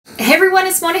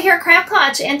it's Mona here at Craft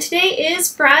Klatch, and today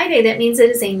is Friday. That means it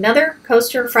is another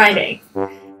Coaster Friday.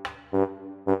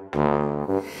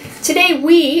 Today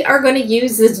we are going to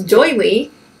use this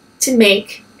doily to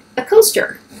make a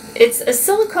coaster. It's a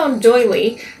silicone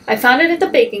doily. I found it at the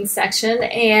baking section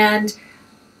and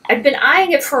I've been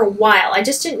eyeing it for a while. I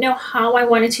just didn't know how I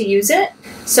wanted to use it.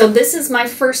 So this is my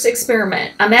first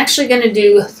experiment. I'm actually going to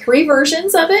do 3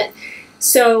 versions of it.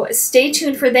 So stay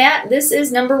tuned for that. This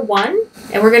is number 1,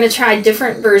 and we're going to try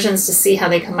different versions to see how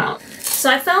they come out. So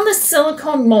I found this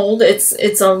silicone mold.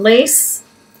 It's a lace,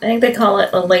 I think they call it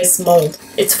a lace mold.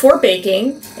 It's for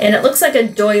baking, and it looks like a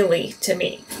doily to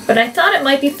me. But I thought it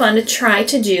might be fun to try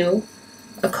to do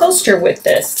a coaster with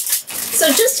this. So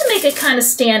just to make it kind of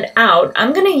stand out,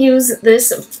 I'm going to use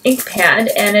this ink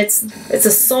pad, and it's a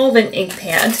solvent ink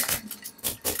pad.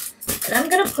 And I'm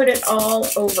going to put it all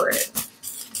over it.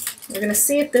 We're going to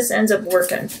see if this ends up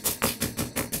working.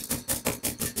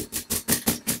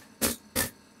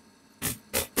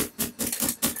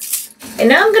 And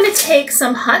now I'm going to take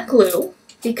some hot glue,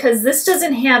 because this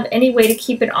doesn't have any way to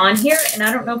keep it on here, and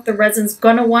I don't know if the resin's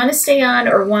going to want to stay on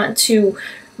or want to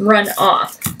run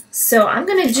off. So I'm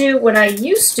going to do what I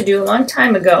used to do a long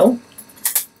time ago,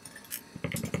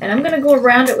 and I'm going to go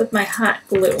around it with my hot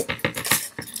glue.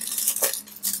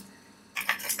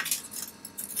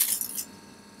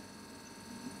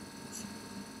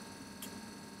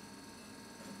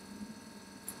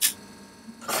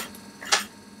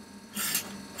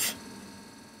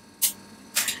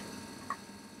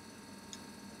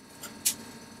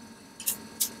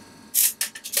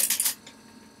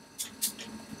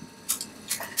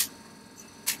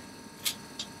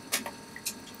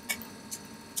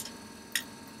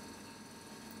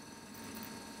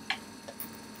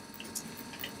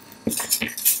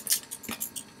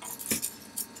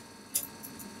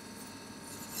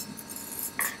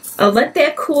 I'll let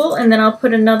that cool, and then I'll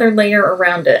put another layer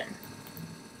around it.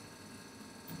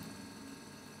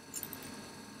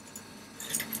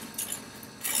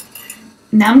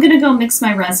 Now I'm going to go mix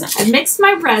my resin. I mixed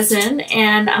my resin,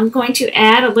 and I'm going to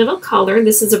add a little color.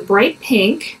 This is a bright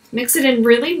pink. Mix it in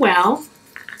really well.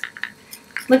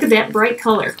 Look at that bright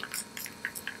color.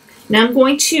 Now I'm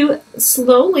going to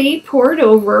slowly pour it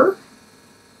over.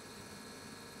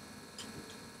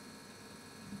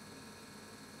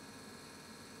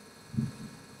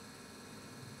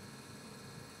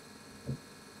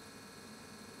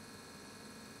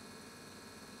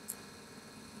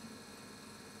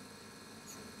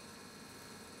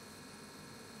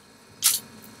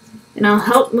 And I'll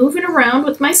help move it around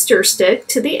with my stir stick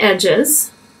to the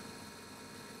edges.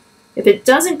 If it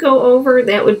doesn't go over,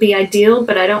 that would be ideal,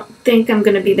 but I don't think I'm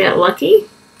going to be that lucky.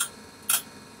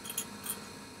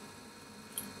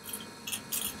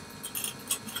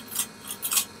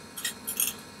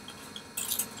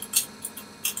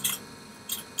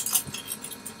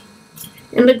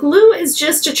 And the glue is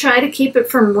just to try to keep it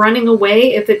from running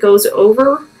away if it goes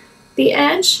over the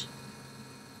edge.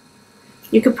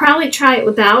 You could probably try it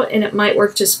without, and it might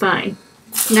work just fine.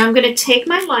 Now I'm going to take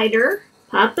my lighter,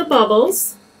 pop the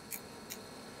bubbles.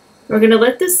 We're going to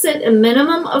let this sit a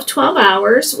minimum of 12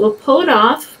 hours. We'll pull it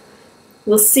off.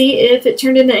 We'll see if it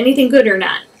turned into anything good or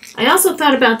not. I also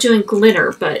thought about doing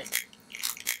glitter, but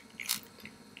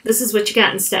this is what you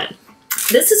got instead.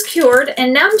 This is cured,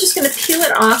 and now I'm just going to peel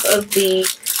it off of the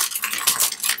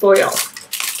foil.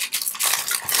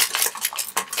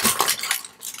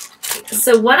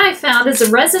 So what I found is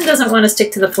the resin doesn't want to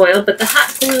stick to the foil, but the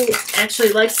hot glue actually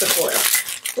likes the foil,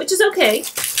 which is okay.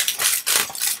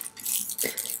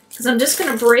 Because I'm just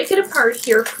going to break it apart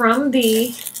here from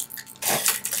the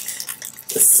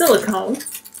silicone.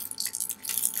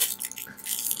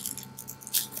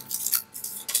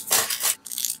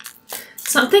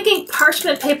 So I'm thinking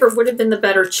parchment paper would have been the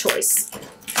better choice.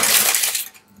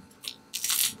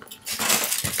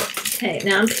 Okay,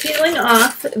 now I'm peeling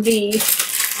off the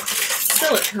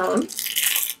silicone.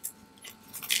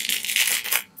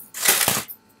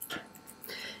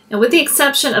 And with the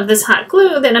exception of this hot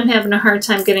glue that I'm having a hard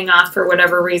time getting off for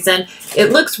whatever reason,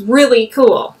 it looks really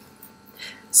cool.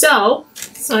 So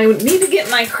I would need to get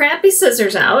my crappy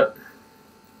scissors out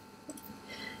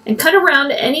and cut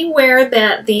around anywhere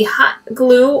that the hot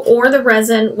glue or the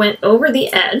resin went over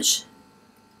the edge.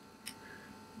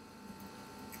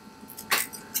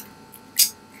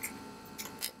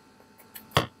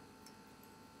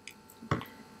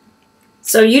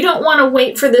 So you don't want to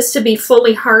wait for this to be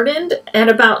fully hardened. At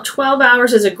about 12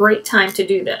 hours is a great time to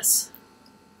do this.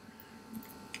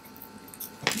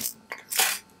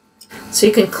 So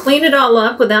you can clean it all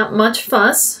up without much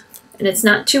fuss, and it's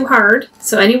not too hard.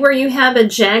 So anywhere you have a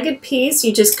jagged piece,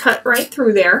 you just cut right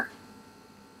through there.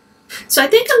 So I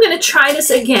think I'm going to try this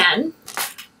again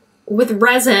with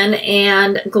resin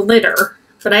and glitter,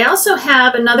 but I also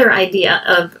have another idea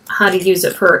of how to use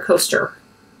it for a coaster.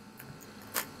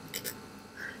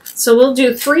 So we'll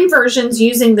do 3 versions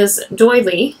using this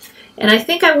doily, and I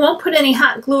think I won't put any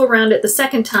hot glue around it the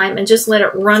second time and just let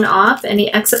it run off,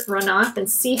 any excess run off, and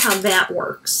see how that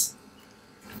works.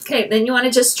 Okay, then you want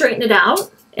to just straighten it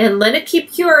out and let it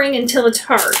keep curing until it's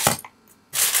hard.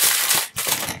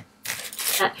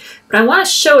 But I want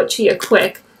to show it to you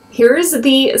quick. Here is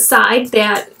the side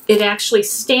that it actually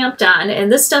stamped on,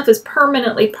 and this stuff is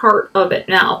permanently part of it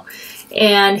now.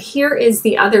 And here is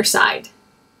the other side.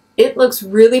 It looks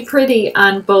really pretty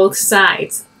on both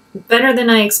sides. Better than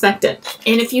I expected.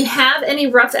 And if you have any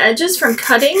rough edges from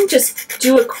cutting, just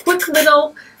do a quick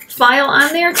little file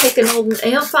on there. Take an old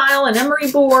nail file, an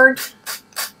emery board.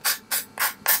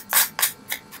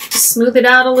 Just smooth it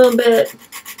out a little bit.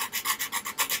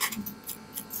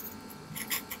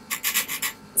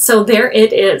 So there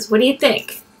it is. What do you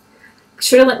think? Be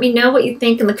sure to let me know what you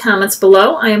think in the comments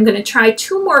below. I am going to try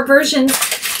 2 more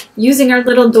versions using our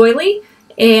little doily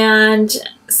and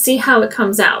see how it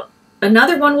comes out.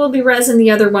 Another one will be resin,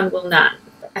 the other one will not.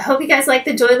 I hope you guys like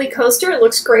the doily coaster. It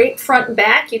looks great front and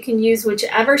back. You can use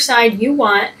whichever side you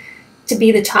want to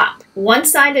be the top. One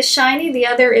side is shiny, the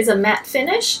other is a matte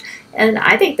finish, and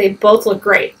I think they both look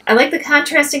great. I like the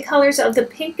contrasting colors of the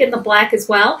pink and the black as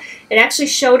well. It actually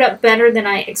showed up better than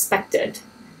I expected.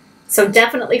 So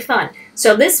definitely fun.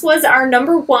 So this was our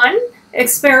number 1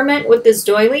 experiment with this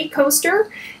doily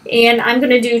coaster, and I'm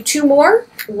going to do 2 more.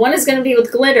 One is going to be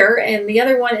with glitter and the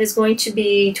other one is going to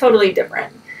be totally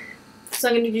different. So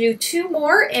I'm going to do 2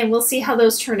 more and we'll see how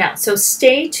those turn out. So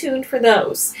stay tuned for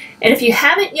those. And if you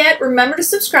haven't yet, remember to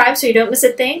subscribe so you don't miss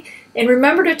a thing. And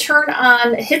remember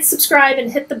to hit subscribe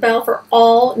and hit the bell for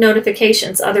all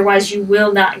notifications. Otherwise you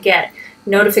will not get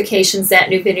notifications that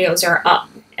new videos are up.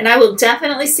 And I will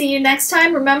definitely see you next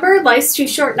time. Remember, life's too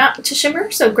short not to shimmer,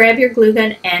 so grab your glue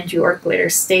gun and your glitter.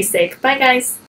 Stay safe. Bye, guys.